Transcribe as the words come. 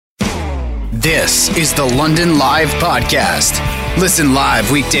This is the London Live Podcast. Listen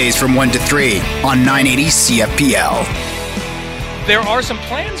live weekdays from 1 to 3 on 980 CFPL. There are some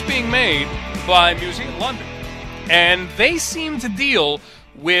plans being made by Museum London, and they seem to deal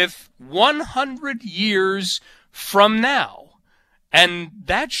with 100 years from now. And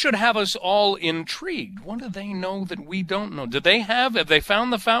that should have us all intrigued. What do they know that we don't know? Have they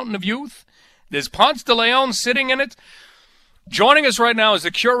found the Fountain of Youth? Is Ponce de Leon sitting in it? Joining us right now is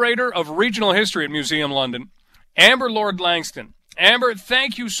the curator of regional history at Museum London, Amber Lord-Langston. Amber,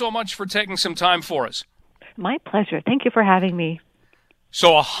 thank you so much for taking some time for us. My pleasure. Thank you for having me.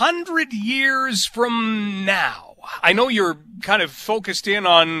 So 100 years from now, I know you're kind of focused in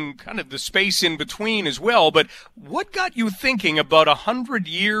on kind of the space in between as well, but what got you thinking about 100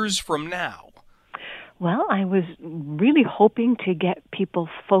 years from now? Well, I was really hoping to get people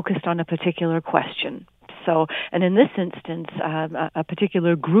focused on a particular question. So, and in this instance, a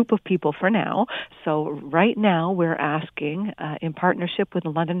particular group of people for now. So right now we're asking, in partnership with the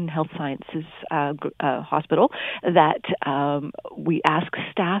London Health Sciences Hospital, that we ask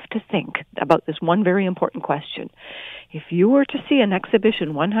staff to think about this one very important question. If you were to see an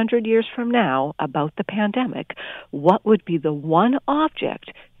exhibition 100 years from now about the pandemic, what would be the one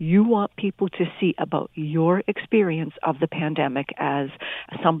object you want people to see about your experience of the pandemic as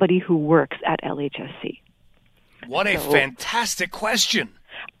somebody who works at LHSC? What a fantastic question.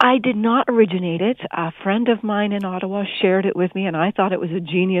 I did not originate it. A friend of mine in Ottawa shared it with me, and I thought it was a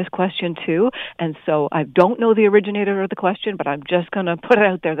genius question, too. And so I don't know the originator of the question, but I'm just going to put it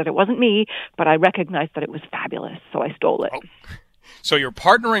out there that it wasn't me, but I recognized that it was fabulous, so I stole it. Oh. So you're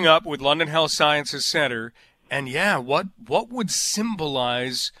partnering up with London Health Sciences Centre, and what would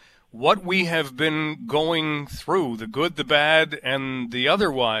symbolize what we have been going through, the good, the bad, and the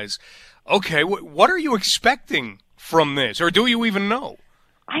otherwise? Okay, what are you expecting from this, or do you even know?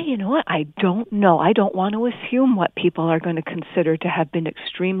 You know what? I don't know. I don't want to assume what people are going to consider to have been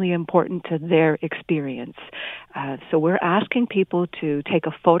extremely important to their experience. So we're asking people to take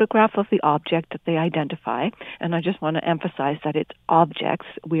a photograph of the object that they identify, and I just want to emphasize that it's objects.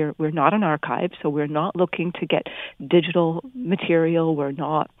 We're not an archive, so we're not looking to get digital material. We're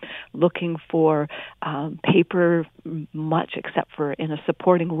not looking for paper much except for in a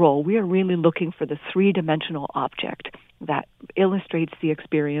supporting role. We are really looking for the three-dimensional object that illustrates the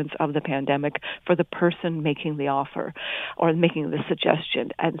experience of the pandemic for the person making the offer or making the suggestion.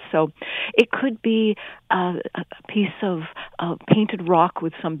 And so it could be a piece of painted rock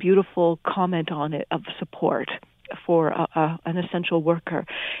with some beautiful comment on it of support for an essential worker.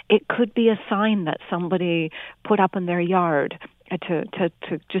 It could be a sign that somebody put up in their yard to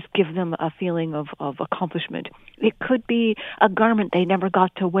just give them a feeling of accomplishment. It could be a garment they never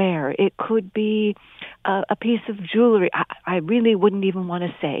got to wear. It could be a piece of jewelry. I really wouldn't even want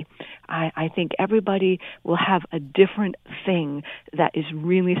to say. I think everybody will have a different thing that is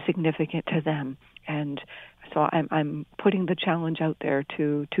really significant to them. And so I'm putting the challenge out there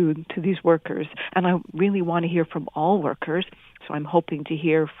to these workers, and I really want to hear from all workers. So I'm hoping to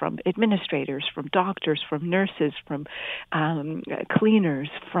hear from administrators, from doctors, from nurses, from cleaners,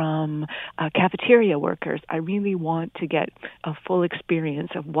 from cafeteria workers. I really want to get a full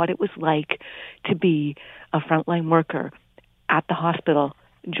experience of what it was like to be a frontline worker at the hospital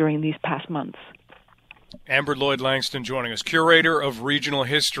during these past months. Amber Lord-Langston joining us, curator of regional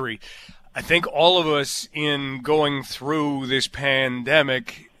history. I think all of us in going through this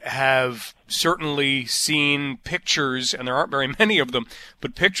pandemic have certainly seen pictures, and there aren't very many of them,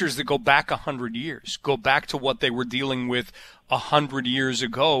 but pictures that go back 100 years, go back to what they were dealing with 100 years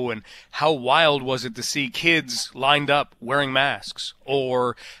ago. And how wild was it to see kids lined up wearing masks?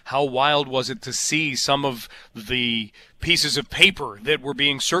 Or how wild was it to see some of the pieces of paper that were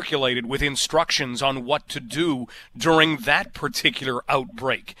being circulated with instructions on what to do during that particular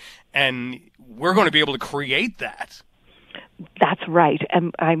outbreak? And we're going to be able to create that. That's right.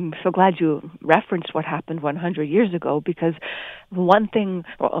 And I'm so glad you referenced what happened 100 years ago, because one thing,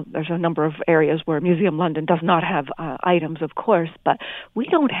 well, there's a number of areas where Museum London does not have items, of course, but we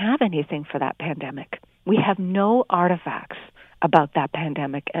don't have anything for that pandemic. We have no artifacts about that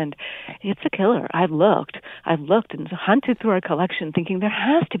pandemic, and it's a killer. I've looked and hunted through our collection thinking there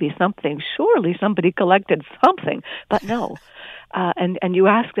has to be something. Surely somebody collected something, but no. And you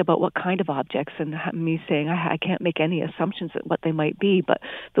asked about what kind of objects, and me saying I can't make any assumptions at what they might be, but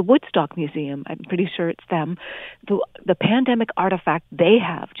the Woodstock Museum, I'm pretty sure it's them, the pandemic artifact they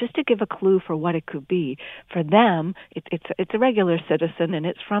have, just to give a clue for what it could be, for them, it's a regular citizen, and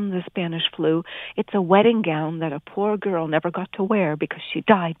it's from the Spanish flu. It's a wedding gown that a poor girl never got to wear because she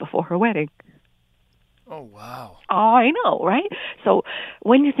died before her wedding. Oh, wow. I know, right? So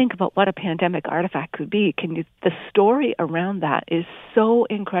when you think about what a pandemic artifact could be, the story around that is so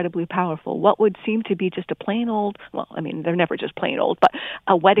incredibly powerful. What would seem to be just a plain old, well, I mean, they're never just plain old, but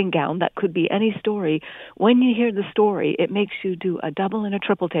a wedding gown that could be any story. When you hear the story, it makes you do a double and a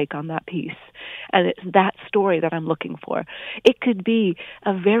triple take on that piece. And it's that story that I'm looking for. It could be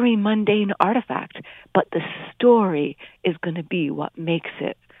a very mundane artifact, but the story is going to be what makes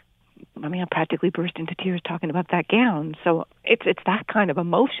it. I mean, I practically burst into tears talking about that gown. So it's that kind of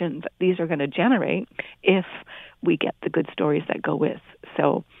emotion that these are going to generate if we get the good stories that go with.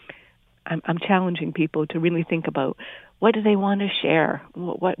 So I'm challenging people to really think about what do they want to share,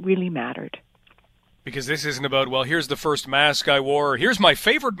 what really mattered. Because this isn't about, well, here's the first mask I wore, or here's my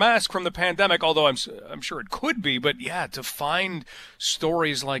favorite mask from the pandemic, although I'm sure it could be. But yeah, to find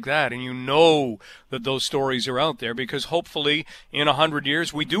stories like that, and you know that those stories are out there, because hopefully in 100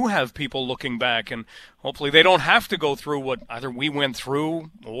 years we do have people looking back, and hopefully they don't have to go through what either we went through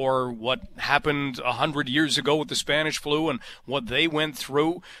or what happened 100 years ago with the Spanish flu and what they went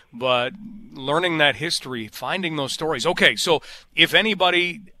through, but learning that history, finding those stories. Okay, so if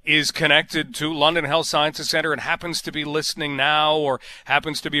anybody is connected to London Health Sciences Centre and happens to be listening now or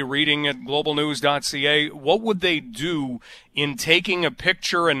happens to be reading at globalnews.ca, what would they do in taking a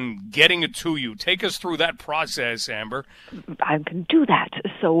picture and getting it to you? Take us through that process, Amber. I can do that.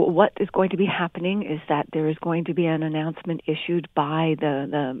 So what is going to be happening is that there is going to be an announcement issued by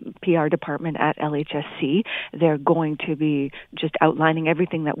the PR department at LHSC. They're going to be just outlining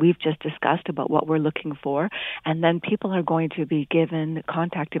everything that we've just discussed about what we're looking for. And then people are going to be given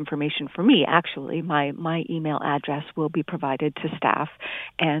contact information for me. Actually, my email address will be provided to staff.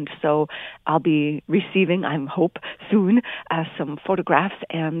 And so I'll be receiving, I hope, soon, some photographs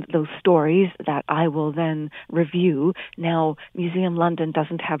and those stories that I will then review. Now, Museum London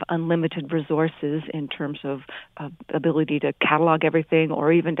doesn't have unlimited resources in terms of ability to catalog everything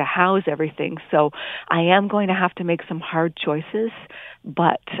or even to house everything. So I am going to have to make some hard choices,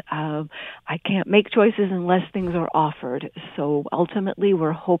 but I can't make choices unless things are offered. So ultimately,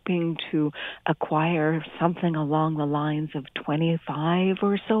 we're hoping to acquire something along the lines of 25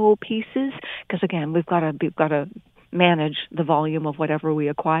 or so pieces, because again, we've got to manage the volume of whatever we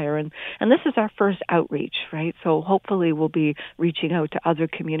acquire. And this is our first outreach, right? So hopefully we'll be reaching out to other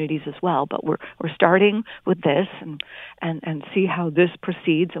communities as well. But we're starting with this and see how this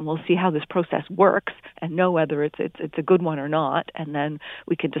proceeds, and we'll see how this process works and know whether it's a good one or not, and then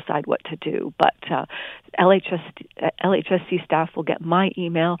we can decide what to do. But LHSC staff will get my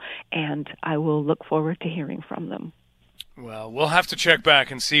email, and I will look forward to hearing from them. Well, we'll have to check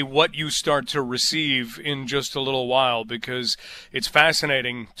back and see what you start to receive in just a little while, because it's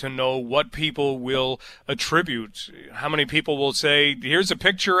fascinating to know what people will attribute. How many people will say, here's a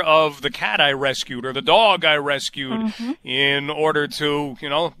picture of the cat I rescued or the dog I rescued, in order to,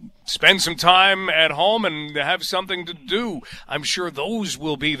 spend some time at home and have something to do. I'm sure those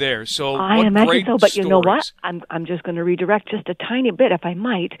will be there. So I imagine so, but you know what? I'm just going to redirect just a tiny bit, if I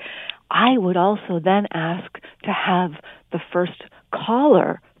might. I would also then ask to have the first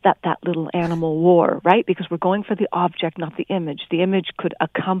collar that little animal wore, right? Because we're going for the object, not the image. The image could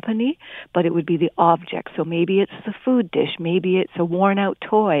accompany, but it would be the object. So maybe it's the food dish, maybe it's a worn-out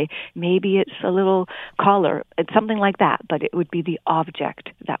toy, maybe it's a little collar, it's something like that, but it would be the object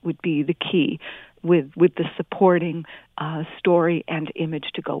that would be the key with the supporting story and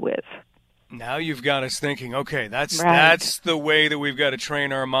image to go with. Now you've got us thinking, okay, that's the way that we've got to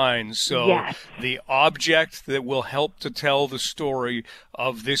train our minds. So yes. The object that will help to tell the story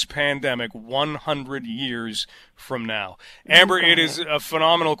of this pandemic 100 years from now. Amber, it is a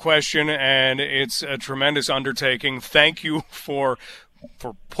phenomenal question, and it's a tremendous undertaking. Thank you for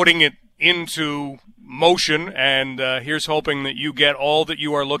putting it into motion, and here's hoping that you get all that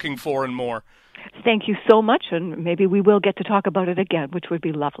you are looking for and more. Thank you so much, and maybe we will get to talk about it again, which would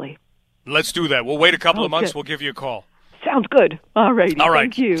be lovely. Let's do that. We'll wait a couple of months. We'll give you a call. Sounds good. All righty. All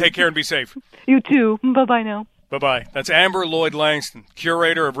right. Thank you. Take care and be safe. You too. Bye-bye now. Bye-bye. That's Amber Lloyd Langston,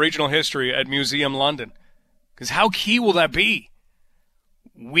 Curator of Regional History at Museum London. Because how key will that be?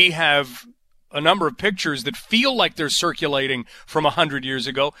 We have a number of pictures that feel like they're circulating from 100 years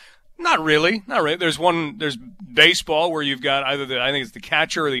ago. Not really. There's baseball where you've got either I think it's the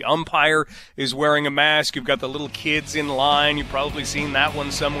catcher or the umpire is wearing a mask. You've got the little kids in line. You've probably seen that one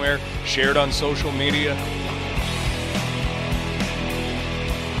somewhere, shared on social media.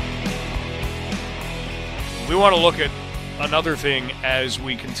 We want to look at another thing as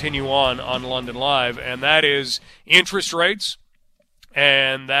we continue on London Live, and that is interest rates,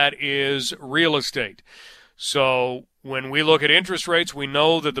 and that is real estate. So when we look at interest rates, we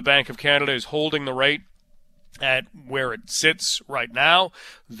know that the Bank of Canada is holding the rate at where it sits right now,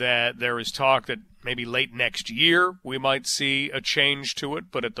 that there is talk that maybe late next year we might see a change to it,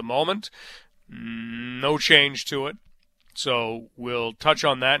 but at the moment, no change to it. So we'll touch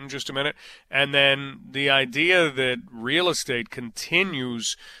on that in just a minute. And then the idea that real estate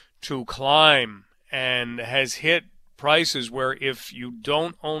continues to climb and has hit prices where if you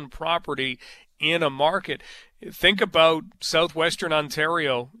don't own property in a market, think about southwestern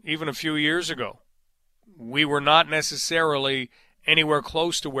Ontario even a few years ago. We were not necessarily anywhere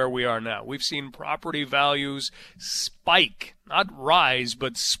close to where we are now. We've seen property values spike, not rise,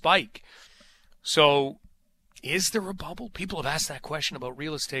 but spike. So is there a bubble? People have asked that question about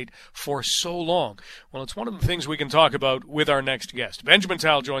real estate for so long. Well, it's one of the things we can talk about with our next guest. Benjamin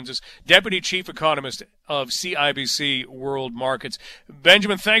Tal joins us, Deputy Chief Economist of CIBC World Markets.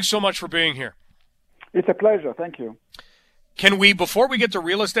 Benjamin, thanks so much for being here. It's a pleasure. Thank you. Can we, before we get to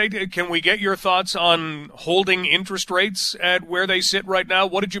real estate, can we get your thoughts on holding interest rates at where they sit right now?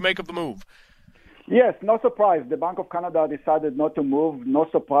 What did you make of the move? Yes, no surprise. The Bank of Canada decided not to move. No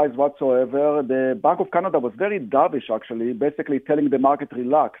surprise whatsoever. The Bank of Canada was very dovish, actually, basically telling the market,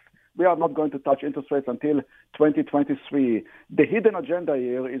 relax. We are not going to touch interest rates until 2023. The hidden agenda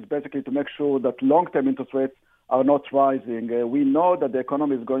here is basically to make sure that long-term interest rates are not rising. We know that the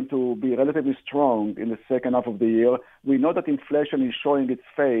economy is going to be relatively strong in the second half of the year. We know that inflation is showing its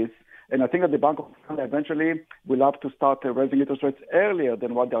face. And I think that the Bank of Canada eventually will have to start raising interest rates earlier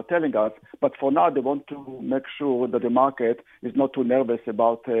than what they're telling us. But for now, they want to make sure that the market is not too nervous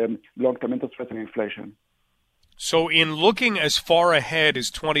about long-term interest rates and inflation. So in looking as far ahead as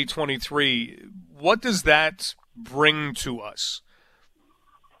 2023, what does that bring to us?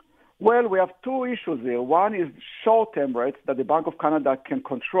 Well, we have two issues here. One is short-term rates that the Bank of Canada can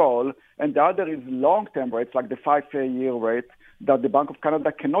control, and the other is long-term rates, like the 5-year rate, that the Bank of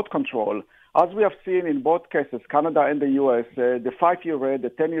Canada cannot control. As we have seen in both cases, Canada and the U.S., the 5-year rate,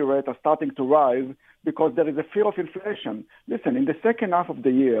 the 10-year rate are starting to rise because there is a fear of inflation. Listen, in the second half of the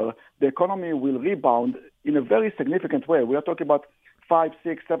year, the economy will rebound in a very significant way. We are talking about 5,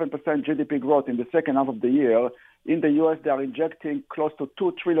 6, 7% GDP growth in the second half of the year. In the U.S., they are injecting close to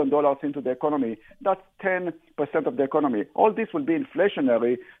 $2 trillion into the economy. That's 10% of the economy. All this will be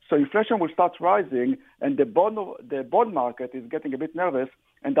inflationary, so inflation will start rising, and the bond market is getting a bit nervous,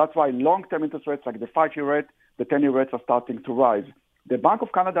 and that's why long-term interest rates like the 5-year rate, the 10-year rates are starting to rise. The Bank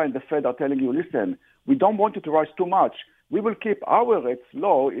of Canada and the Fed are telling you, listen, we don't want you to rise too much. We will keep our rates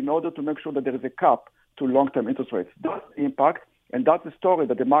low in order to make sure that there is a cap to long-term interest rates. That's the impact. And that's the story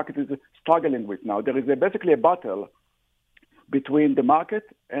that the market is struggling with now. There is basically a battle between the market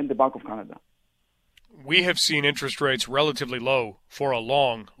and the Bank of Canada. We have seen interest rates relatively low for a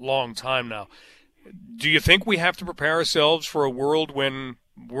long, long time now. Do you think we have to prepare ourselves for a world when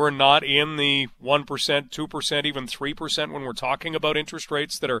we're not in the 1%, 2%, even 3% when we're talking about interest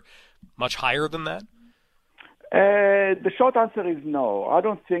rates that are much higher than that? The short answer is no. I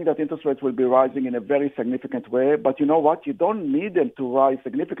don't think that interest rates will be rising in a very significant way. But you know what? You don't need them to rise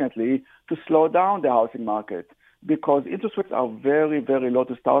significantly to slow down the housing market because interest rates are very, very low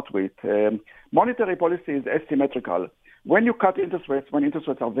to start with. Monetary policy is asymmetrical. When you cut interest rates, when interest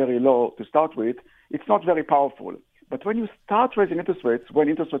rates are very low to start with, it's not very powerful. But when you start raising interest rates, when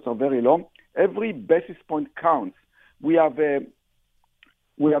interest rates are very low, every basis point counts. We have a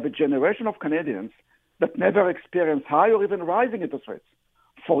generation of Canadians that never experienced high or even rising interest rates.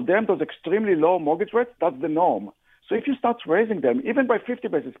 For them, those extremely low mortgage rates, that's the norm. So if you start raising them, even by 50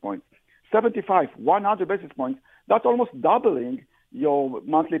 basis points, 75, 100 basis points, that's almost doubling your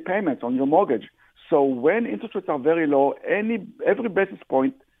monthly payments on your mortgage. So when interest rates are very low, every basis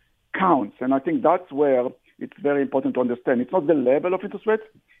point counts. And I think that's where it's very important to understand. It's not the level of interest rates,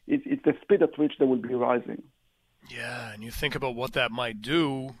 it's the speed at which they will be rising. Yeah, and you think about what that might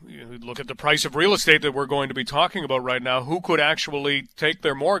do. You look at the price of real estate that we're going to be talking about right now. Who could actually take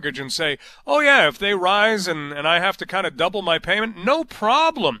their mortgage and say, oh, yeah, if they rise and I have to kind of double my payment, no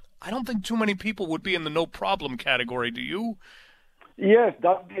problem. I don't think too many people would be in the no problem category, do you? Yes,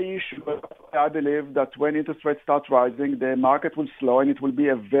 that's the issue. I believe that when interest rates start rising, the market will slow, and it will be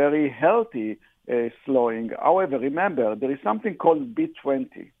a very healthy slowing. However, remember, there is something called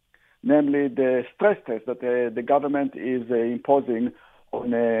B20. Namely the stress test that the government is imposing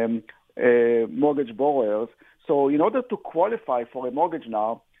on mortgage borrowers. So in order to qualify for a mortgage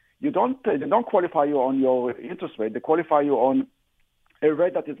now, they don't qualify you on your interest rate. They qualify you on a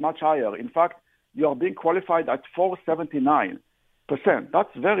rate that is much higher. In fact, you are being qualified at 4.79%. That's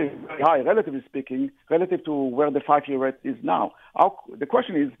very, very high, relatively speaking, relative to where the 5-year rate is now. The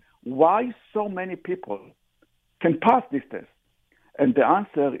question is, why so many people can pass this test? And the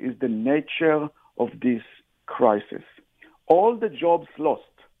answer is the nature of this crisis, all the jobs lost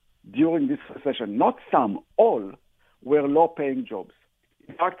during this recession, not some, all were low-paying jobs.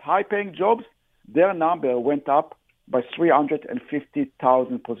 In fact, high-paying jobs, their number went up by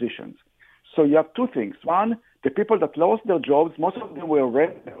 350,000 positions. So you have two things. One, the people that lost their jobs, most of them were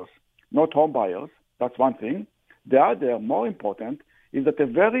renters, not home buyers. That's one thing. The other, more important, is that a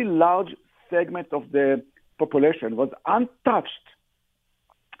very large segment of the population was untouched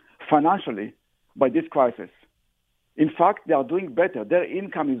financially by this crisis. In fact, they are doing better. Their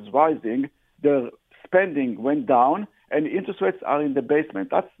income is rising, their spending went down, and interest rates are in the basement.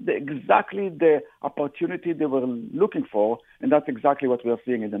 That's exactly the opportunity they were looking for, and that's exactly what we are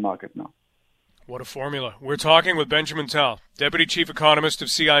seeing in the market now. What a formula. We're talking with Benjamin Tal, Deputy Chief Economist of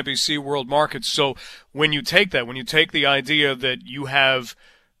CIBC World Markets. So when you take the idea that you have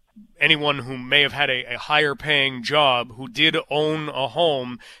anyone who may have had a higher paying job who did own a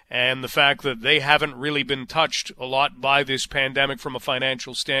home, and the fact that they haven't really been touched a lot by this pandemic from a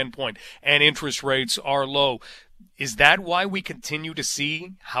financial standpoint, and interest rates are low, is that why we continue to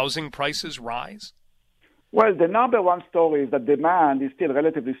see housing prices rise? Well, the number one story is that demand is still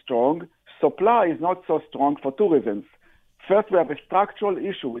relatively strong. Supply is not so strong for two reasons. First, we have a structural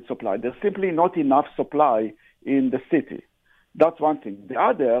issue with supply. There's simply not enough supply in the city. That's one thing. The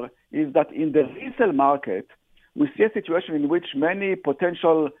other is that in the resale market, we see a situation in which many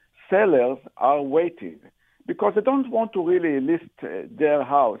potential sellers are waiting because they don't want to really list their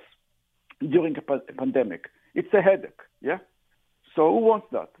house during a pandemic. It's a headache, yeah? So who wants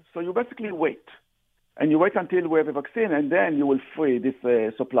that? So you basically wait. And you wait until we have a vaccine, and then you will free this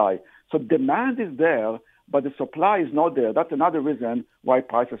supply. So demand is there, but the supply is not there. That's another reason why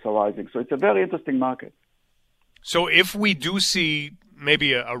prices are rising. So it's a very interesting market. So if we do see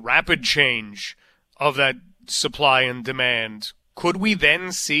maybe a rapid change of that supply and demand, could we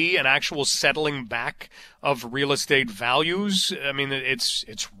then see an actual settling back of real estate values? I mean,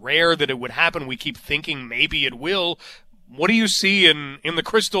 it's rare that it would happen. We keep thinking maybe it will. What do you see in the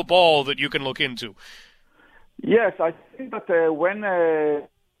crystal ball that you can look into? Yes, I think that when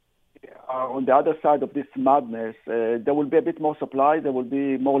on the other side of this madness, there will be a bit more supply, there will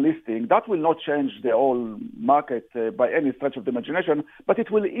be more listing. That will not change the whole market by any stretch of the imagination, but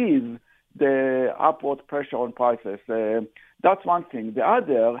it will ease the upward pressure on prices. That's one thing. The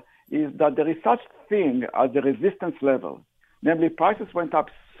other is that there is such thing as the resistance level. Namely, prices went up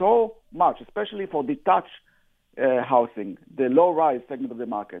so much, especially for detached housing, the low-rise segment of the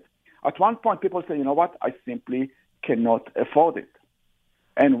market. At one point, people say, you know what, I simply cannot afford it.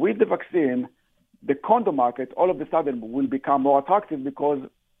 And with the vaccine, the condo market all of a sudden will become more attractive because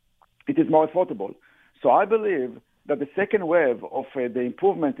it is more affordable. So I believe that the second wave of the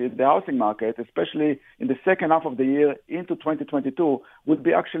improvement in the housing market, especially in the second half of the year into 2022, would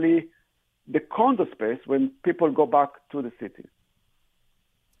be actually the condo space when people go back to the city.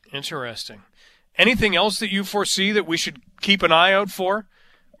 Interesting. Anything else that you foresee that we should keep an eye out for?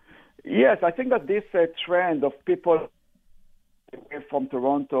 Yes, I think that this trend of people away from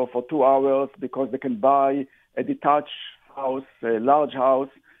Toronto for 2 hours because they can buy a detached house, a large house,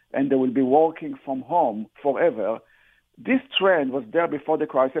 and they will be working from home forever. This trend was there before the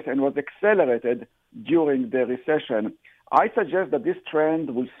crisis and was accelerated during the recession. I suggest that this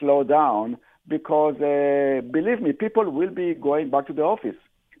trend will slow down because, believe me, people will be going back to the office.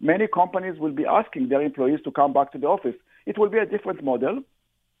 Many companies will be asking their employees to come back to the office. It will be a different model.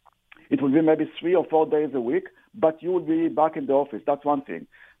 It will be maybe 3 or 4 days a week, but you will be back in the office. That's one thing.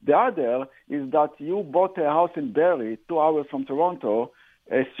 The other is that you bought a house in Barrie, 2 hours from Toronto,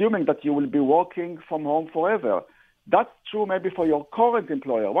 assuming that you will be working from home forever. That's true maybe for your current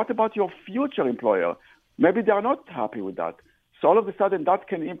employer. What about your future employer? Maybe they are not happy with that. So all of a sudden that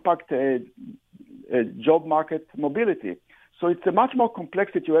can impact job market mobility. So it's a much more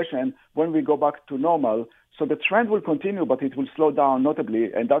complex situation when we go back to normal. So the trend will continue, but it will slow down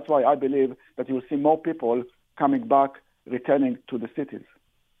notably. And that's why I believe that you will see more people coming back, returning to the cities.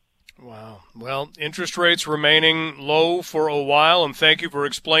 Wow. Well, interest rates remaining low for a while, and thank you for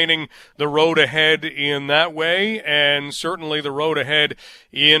explaining the road ahead in that way, and certainly the road ahead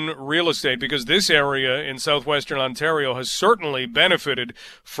in real estate, because this area in southwestern Ontario has certainly benefited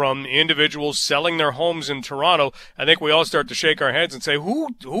from individuals selling their homes in Toronto. I think we all start to shake our heads and say,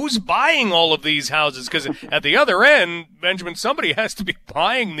 who's buying all of these houses? Because at the other end, Benjamin, somebody has to be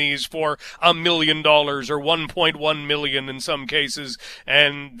buying these for $1 million or $1.1 million in some cases,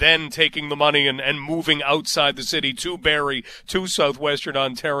 and then taking the money and moving outside the city to Barrie, to southwestern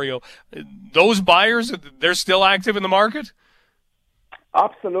Ontario. Those buyers, they're still active in the market?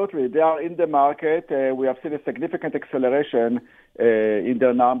 Absolutely. They are in the market. We have seen a significant acceleration in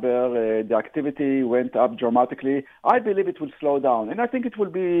their number. The activity went up dramatically. I believe it will slow down, and I think it will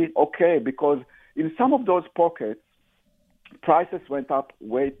be okay because in some of those pockets, prices went up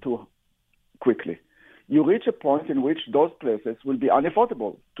way too quickly. You reach a point in which those places will be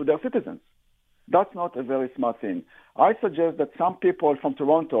unaffordable to their citizens. That's not a very smart thing. I suggest that some people from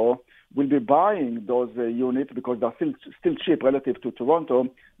Toronto will be buying those units because they're still cheap relative to Toronto,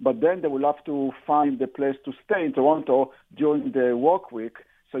 but then they will have to find a place to stay in Toronto during the work week.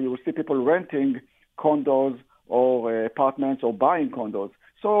 So you will see people renting condos or apartments or buying condos.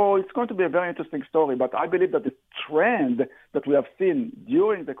 So it's going to be a very interesting story, but I believe that the trend that we have seen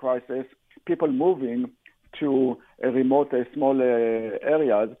during the crisis, people moving to remote, small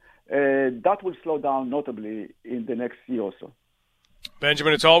areas, that will slow down notably in the next year or so.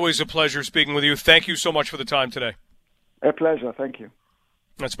 Benjamin, it's always a pleasure speaking with you. Thank you so much for the time today. A pleasure. Thank you.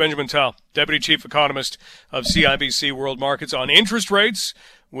 That's Benjamin Tal, Deputy Chief Economist of CIBC World Markets, on interest rates,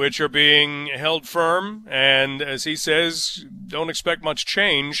 which are being held firm. And as he says, don't expect much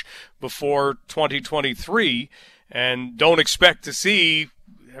change before 2023. And don't expect to see,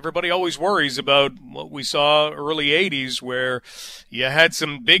 everybody always worries about what we saw early 80s where you had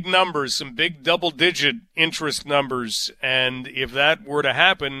some big numbers, some big double-digit interest numbers, and if that were to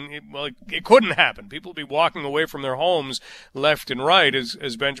happen, it couldn't happen. People would be walking away from their homes left and right,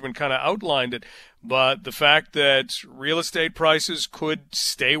 as Benjamin kind of outlined it. But the fact that real estate prices could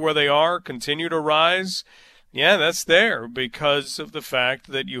stay where they are, continue to rise, yeah, that's there because of the fact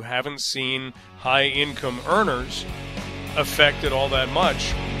that you haven't seen high-income earners affected all that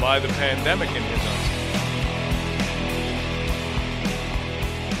much by the pandemic in his eyes.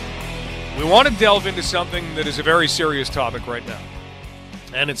 We want to delve into something that is a very serious topic right now.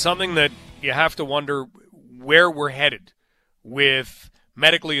 And it's something that you have to wonder where we're headed with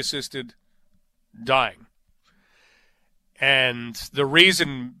medically assisted dying. And the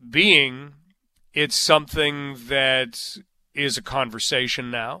reason being, it's something that is a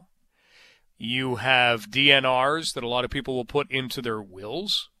conversation now. You have DNRs that a lot of people will put into their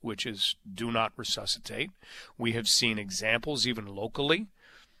wills, which is do not resuscitate. We have seen examples, even locally,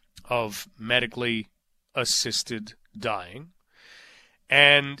 of medically assisted dying.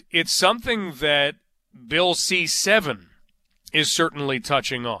 And it's something that Bill C-7 is certainly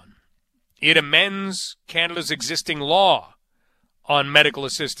touching on. It amends Canada's existing law on medical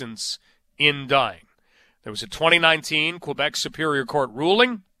assistance in dying. There was a 2019 Quebec Superior Court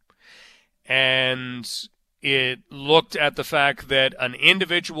ruling, and it looked at the fact that an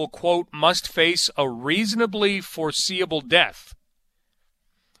individual, quote, must face a reasonably foreseeable death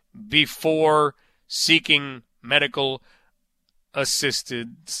before seeking medical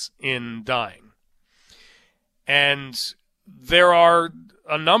assistance in dying. And there are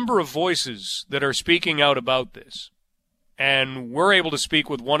a number of voices that are speaking out about this. And we're able to speak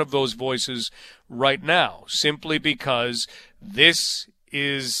with one of those voices right now, simply because this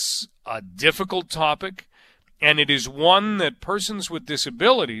is a difficult topic, and it is one that persons with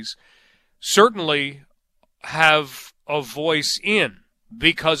disabilities certainly have a voice in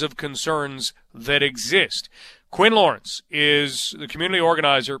because of concerns that exist. Quinn Lawrence is the community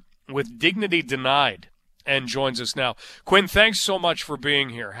organizer with Dignity Denied and joins us now. Quinn, thanks so much for being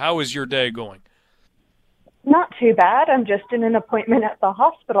here. How is your day going? Not too bad. I'm just in an appointment at the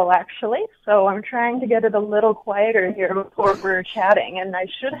hospital, actually, so I'm trying to get it a little quieter here before we're chatting, and I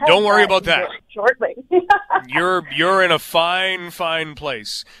should have. Don't worry about that. Shortly. You're in a fine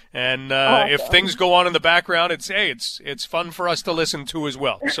place, and awesome. If things go on in the background, it's fun for us to listen to as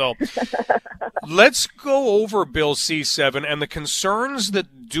well. So let's go over Bill C-7 and the concerns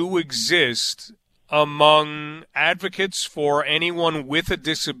that do exist among advocates for anyone with a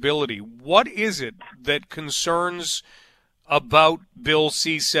disability. What is it that concerns about Bill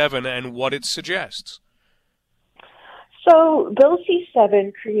C-7 and what it suggests? So Bill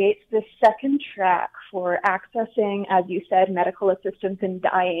C-7 creates this second track for accessing, as you said, medical assistance in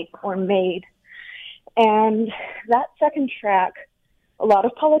dying, or MAID. And that second track, a lot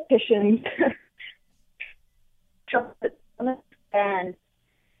of politicians understand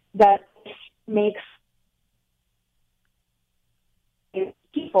that makes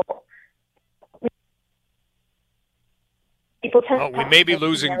people we may be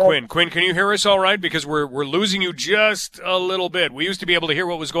losing Quinn. Quinn, can you hear us all right? Because we're losing you just a little bit. We used to be able to hear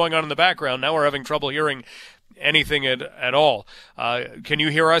what was going on in the background. Now we're having trouble hearing anything at all. Can you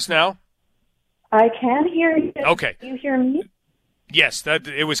hear us now? I can hear you. Okay. Can you hear me? Yes, that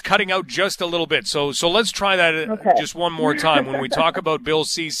it was cutting out just a little bit. So let's try that just one more time. When we talk about Bill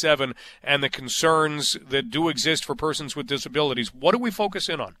C-7 and the concerns that do exist for persons with disabilities, what do we focus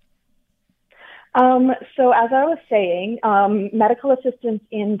in on? So as I was saying, medical assistance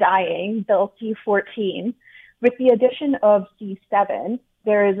in dying, Bill C-14, with the addition of C-7,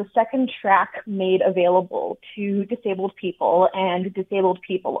 there is a second track made available to disabled people and disabled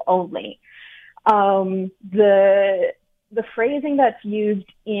people only. The phrasing that's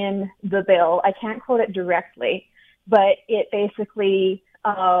used in the bill, I can't quote it directly, but it basically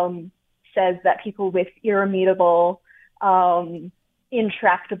says that people with irremediable,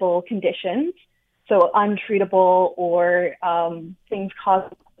 intractable conditions, so untreatable or things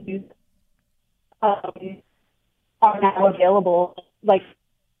causing abuse, are now available. Like,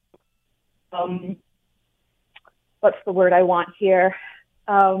 what's the word I want here?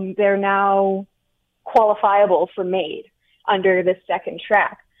 They're now qualifiable for MAID under this second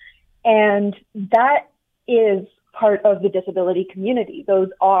track. And that is part of the disability community.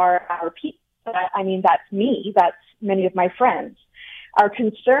 Those are our people. I mean, that's me. That's many of my friends. Our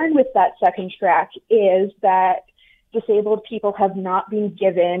concern with that second track is that disabled people have not been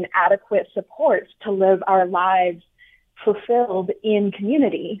given adequate support to live our lives fulfilled in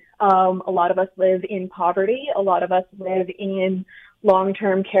community. A lot of us live in poverty. A lot of us live in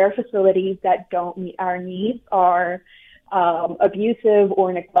long-term care facilities that don't meet our needs, are abusive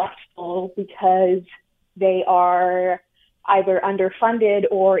or neglectful because they are either underfunded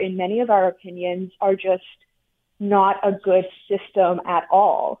or, in many of our opinions, are just not a good system at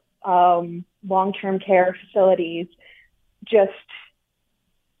all. Long-term care facilities just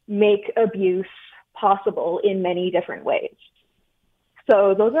make abuse possible in many different ways.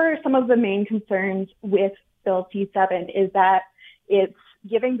 So those are some of the main concerns with Bill C-7, is that it's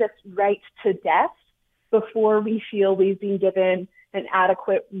giving this right to death before we feel we've been given an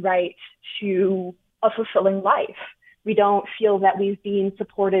adequate right to a fulfilling life. We don't feel that we've been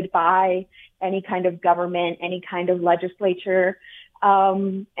supported by any kind of government, any kind of legislature,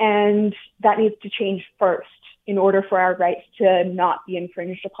 and that needs to change first in order for our rights to not be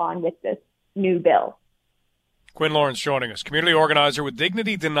infringed upon with this new bill. Quinn Lawrence joining us, community organizer with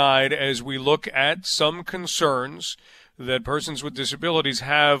Dignity Denied, as we look at some concerns that persons with disabilities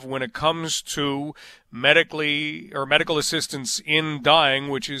have when it comes to medical assistance in dying,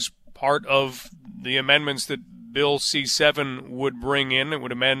 which is part of the amendments that Bill C-7 would bring in. It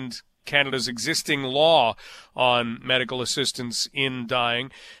would amend Canada's existing law on medical assistance in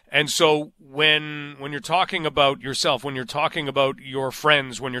dying. And so when you're talking about yourself, when you're talking about your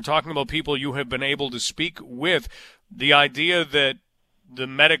friends, when you're talking about people you have been able to speak with, the idea that the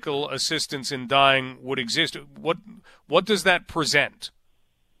medical assistance in dying would exist, what does that present?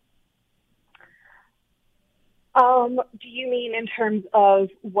 Do you mean in terms of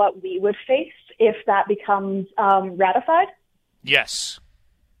what we would face if that becomes ratified? Yes.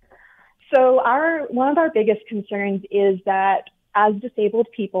 So one of our biggest concerns is that as disabled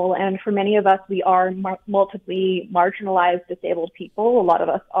people, and for many of us, we are multiply marginalized disabled people. A lot of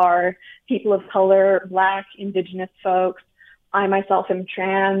us are people of color, Black, Indigenous folks. I myself am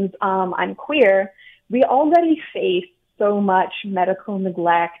trans. I'm queer. We already face so much medical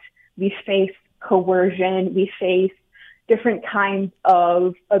neglect. We face coercion. We face different kinds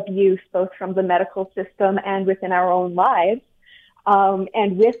of abuse, both from the medical system and within our own lives.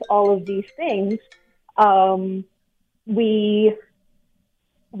 And with all of these things, we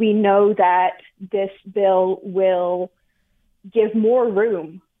know that this bill will give more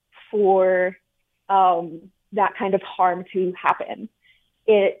room for that kind of harm to happen.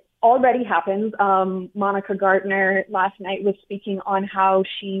 It already happens. Monica Gardner last night was speaking on how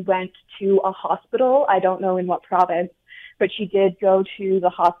she went to a hospital. I don't know in what province, but she did go to the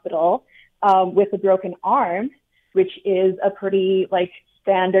hospital with a broken arm, which is a pretty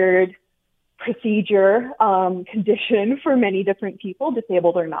standard procedure condition for many different people,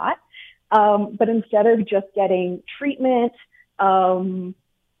 disabled or not. But instead of just getting treatment,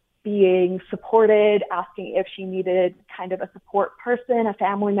 being supported, asking if she needed kind of a support person, a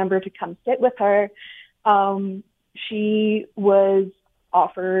family member to come sit with her, she was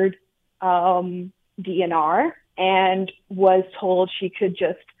offered DNR and was told she could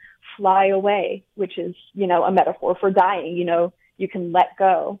just fly away, which is, a metaphor for dying. You can let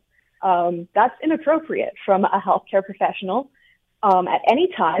go. That's inappropriate from a healthcare professional at any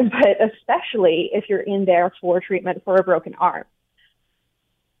time, but especially if you're in there for treatment for a broken arm.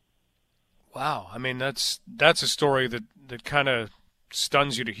 Wow. I mean, that's a story that kind of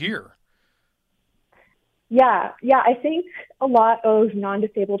stuns you to hear. Yeah. I think a lot of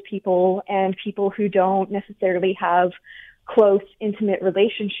non-disabled people and people who don't necessarily have close, intimate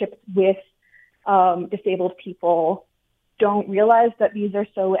relationships with disabled people don't realize that these are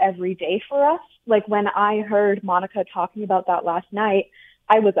so everyday for us. Like when I heard Monica talking about that last night,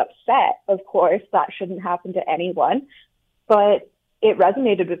 I was upset, of course. That shouldn't happen to anyone. But it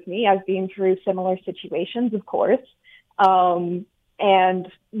resonated with me. I've been through similar situations, of course.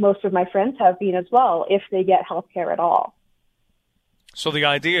 And most of my friends have been as well, if they get health care at all. So the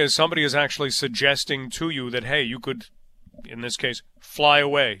idea is somebody is actually suggesting to you that, hey, you could, in this case, fly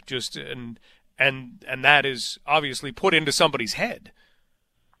away, and that is obviously put into somebody's head.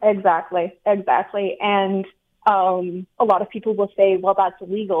 Exactly. And a lot of people will say, well, that's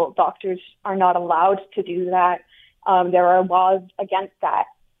illegal. Doctors are not allowed to do that. There are laws against that.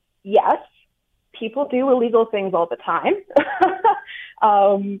 Yes, people do illegal things all the time.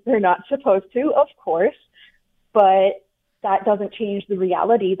 They're not supposed to, of course, but that doesn't change the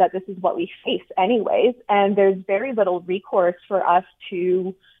reality that this is what we face anyways. And there's very little recourse for us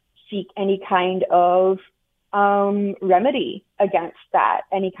to seek any kind of remedy against that,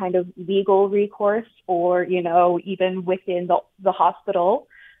 any kind of legal recourse, or, even within the hospital.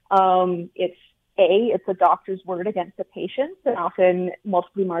 It's a doctor's word against a patient, and often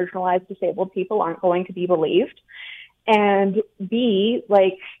multiply marginalized disabled people aren't going to be believed. And B,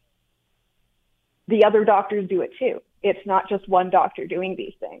 the other doctors do it too. It's not just one doctor doing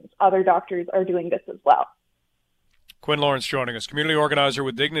these things. Other doctors are doing this as well. Quinn Lawrence joining us, community organizer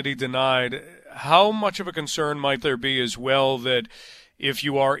with Dignity Denied. How much of a concern might there be as well that if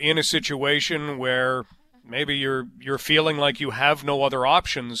you are in a situation where maybe you're feeling like you have no other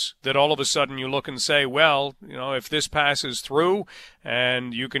options, that all of a sudden you look and say, well, if this passes through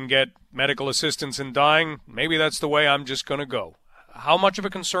and you can get medical assistance in dying, maybe that's the way I'm just going to go. How much of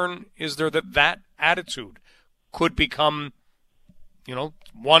a concern is there that attitude could become,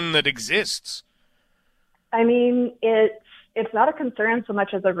 one that exists? I mean, it's not a concern so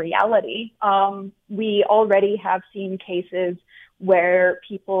much as a reality. We already have seen cases where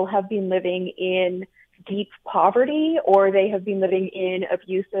people have been living in deep poverty, or they have been living in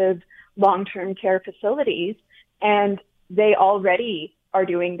abusive long-term care facilities, and they already are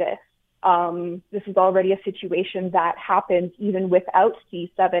doing this. This is already a situation that happens even without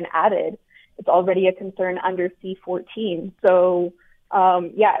C7 added. It's already a concern under C14. So,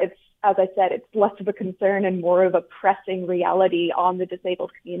 it's, as I said, it's less of a concern and more of a pressing reality on the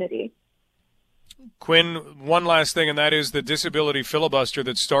disabled community. Quinn, one last thing, and that is the disability filibuster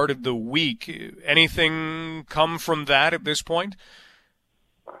that started the week. Anything come from that at this point?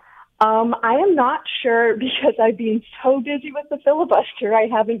 I am not sure, because I've been so busy with the filibuster, I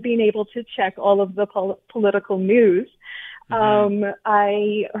haven't been able to check all of the political news.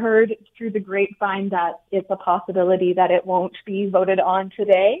 I heard through the grapevine that it's a possibility that it won't be voted on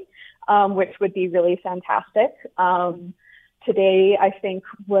today, which would be really fantastic. Today, I think,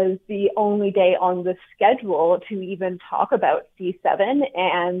 was the only day on the schedule to even talk about C7,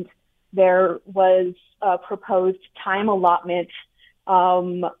 and there was a proposed time allotment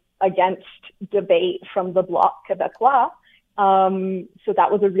against debate from the Bloc Québécois. So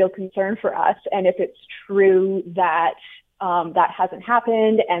that was a real concern for us. And if it's true that that hasn't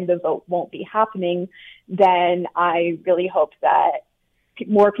happened and the vote won't be happening, then I really hope that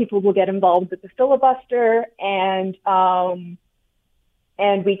more people will get involved with the filibuster, and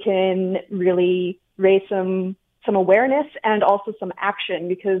we can really raise some awareness and also some action,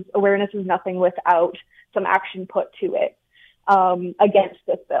 because awareness is nothing without some action put to it against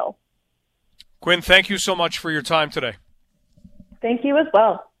this bill. Quinn, thank you so much for your time today. Thank you as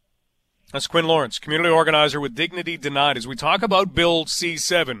well. That's Quinn Lawrence, community organizer with Dignity Denied. As we talk about Bill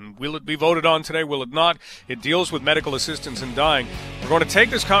C7, will it be voted on today? Will it not? It deals with medical assistance in dying. We're going to take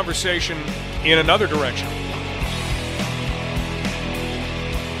this conversation in another direction.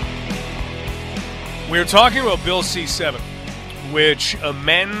 We're talking about Bill C7, which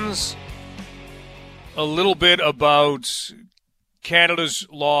amends a little bit about Canada's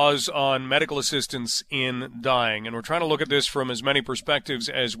laws on medical assistance in dying. And we're trying to look at this from as many perspectives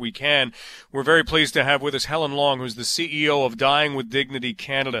as we can. We're very pleased to have with us Helen Long, who's the CEO of Dying with Dignity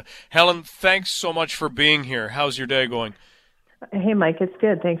Canada. Helen, thanks so much for being here. How's your day going? Hey, Mike, it's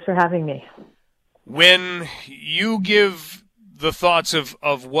good. Thanks for having me. When you give the thoughts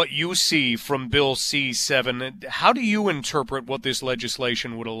of what you see from Bill C7, how do you interpret what this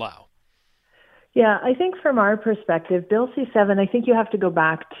legislation would allow? Yeah, I think from our perspective, Bill C7, I think you have to go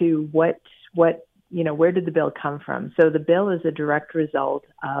back to where did the bill come from? So the bill is a direct result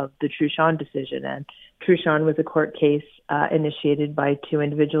of the Truchon decision, and Truchon was a court case initiated by two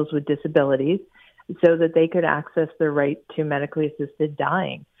individuals with disabilities so that they could access their right to medically assisted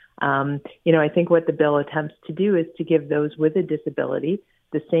dying. I think what the bill attempts to do is to give those with a disability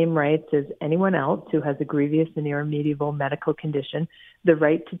the same rights as anyone else who has a grievous and irremediable medical condition, the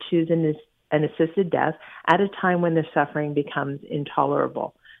right to choose an assisted death at a time when the suffering becomes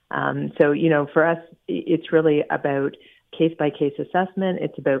intolerable. So, for us, it's really about case-by-case assessment.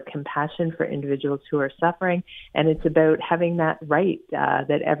 It's about compassion for individuals who are suffering, and it's about having that right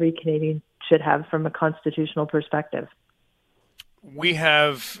that every Canadian should have from a constitutional perspective. We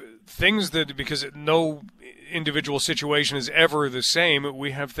have things that, because no individual situation is ever the same,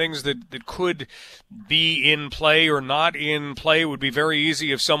 we have things that could be in play or not in play. It would be very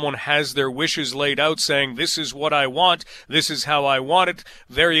easy if someone has their wishes laid out saying, this is what I want, this is how I want it,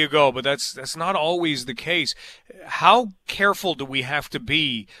 there you go. But that's not always the case. How careful do we have to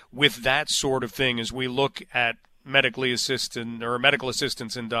be with that sort of thing as we look at medical assistance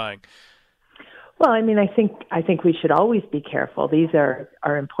in dying? Well, I mean, I think we should always be careful. These are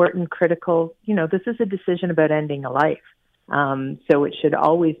important, critical. This is a decision about ending a life. So it should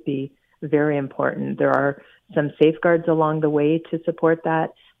always be very important. There are some safeguards along the way to support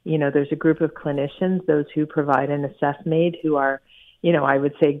that. There's a group of clinicians, those who provide an assessment, who are, I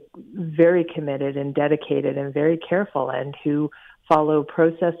would say very committed and dedicated and very careful, and who follow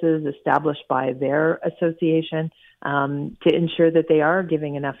processes established by their association to ensure that they are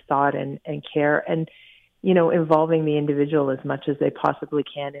giving enough thought and care and, involving the individual as much as they possibly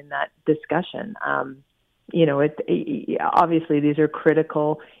can in that discussion. Obviously these are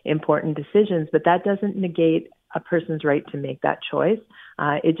critical, important decisions, but that doesn't negate a person's right to make that choice.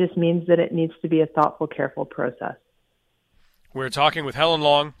 It just means that it needs to be a thoughtful, careful process. We're talking with Helen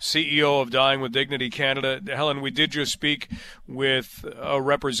Long, CEO of Dying with Dignity Canada. Helen, we did just speak with a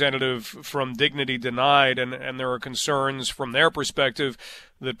representative from Dignity Denied, and there are concerns from their perspective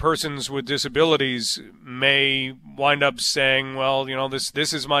that persons with disabilities may wind up saying, well,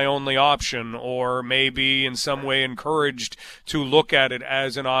 this is my only option, or may be in some way encouraged to look at it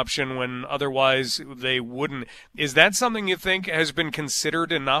as an option when otherwise they wouldn't. Is that something you think has been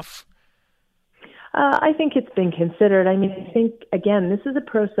considered enough? I think it's been considered. I mean, I think, again, this is a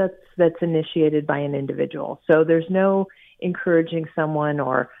process that's initiated by an individual. So there's no encouraging someone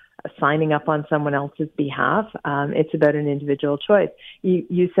or signing up on someone else's behalf. It's about an individual choice.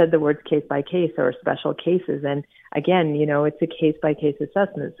 You said the words case by case or special cases. And again, it's a case by case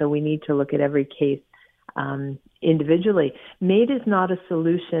assessment. So we need to look at every case individually. MAID is not a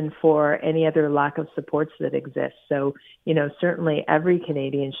solution for any other lack of supports that exist. So, certainly every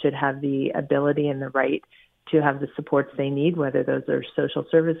Canadian should have the ability and the right to have the supports they need, whether those are social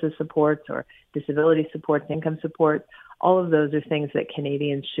services supports or disability supports, income supports. All of those are things that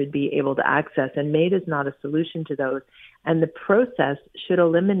Canadians should be able to access, and MAID is not a solution to those. And the process should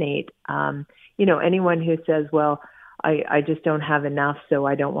eliminate, anyone who says, well, I just don't have enough, so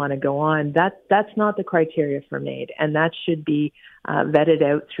I don't want to go on. That's not the criteria for MAID, and that should be vetted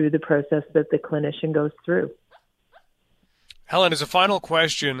out through the process that the clinician goes through. Helen, as a final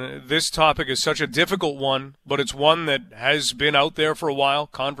question, this topic is such a difficult one, but it's one that has been out there for a while.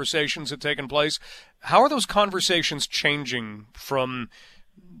 Conversations have taken place. How are those conversations changing from,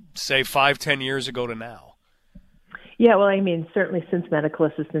 say, 5-10 years ago to now? Yeah, well, I mean, certainly since medical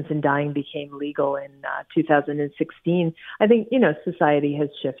assistance in dying became legal in 2016, I think, society has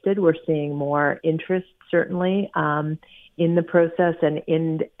shifted. We're seeing more interest, certainly, in the process and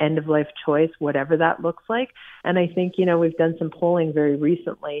in end-of-life choice, whatever that looks like. And I think, we've done some polling very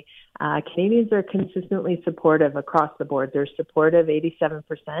recently. Canadians are consistently supportive across the board. They're supportive, 87%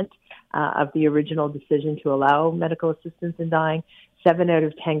 of the original decision to allow medical assistance in dying. 7 out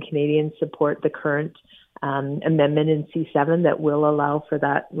of 10 Canadians support the current amendment in C7 that will allow for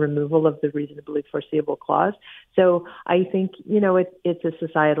that removal of the reasonably foreseeable clause. So I think, it's a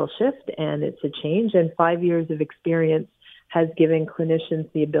societal shift and it's a change, and 5 years of experience has given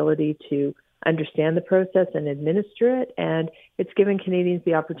clinicians the ability to understand the process and administer it, and it's given Canadians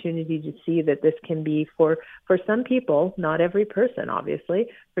the opportunity to see that this can be for some people, not every person, obviously,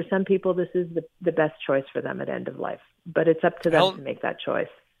 for some people this is the best choice for them at end of life, but it's up to them to make that choice.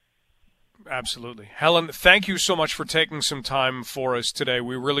 Absolutely. Helen, thank you so much for taking some time for us today.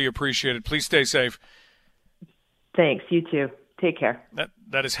 We really appreciate it. Please stay safe. Thanks. You too. Take care.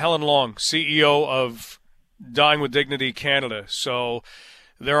 That is Helen Long, CEO of Dying with Dignity Canada. So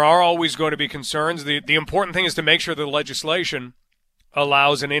there are always going to be concerns. The important thing is to make sure the legislation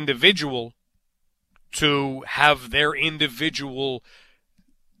allows an individual to have their individual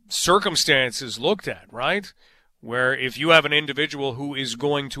circumstances looked at, right? Where if you have an individual who is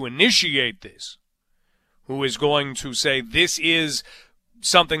going to initiate this, who is going to say, this is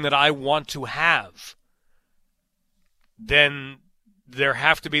something that I want to have, then there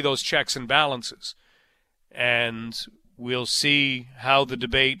have to be those checks and balances. And we'll see how the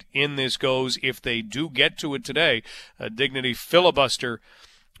debate in this goes if they do get to it today. A Dignity filibuster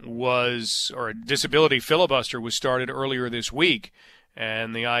a disability filibuster was started earlier this week,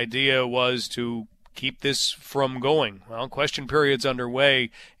 and the idea was to keep this from going. Well, question period's underway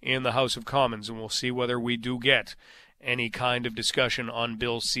in the House of Commons, and we'll see whether we do get any kind of discussion on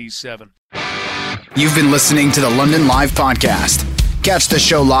Bill C-7. You've been listening to the London Live Podcast. Catch the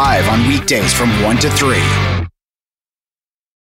show live on weekdays from 1 to 3.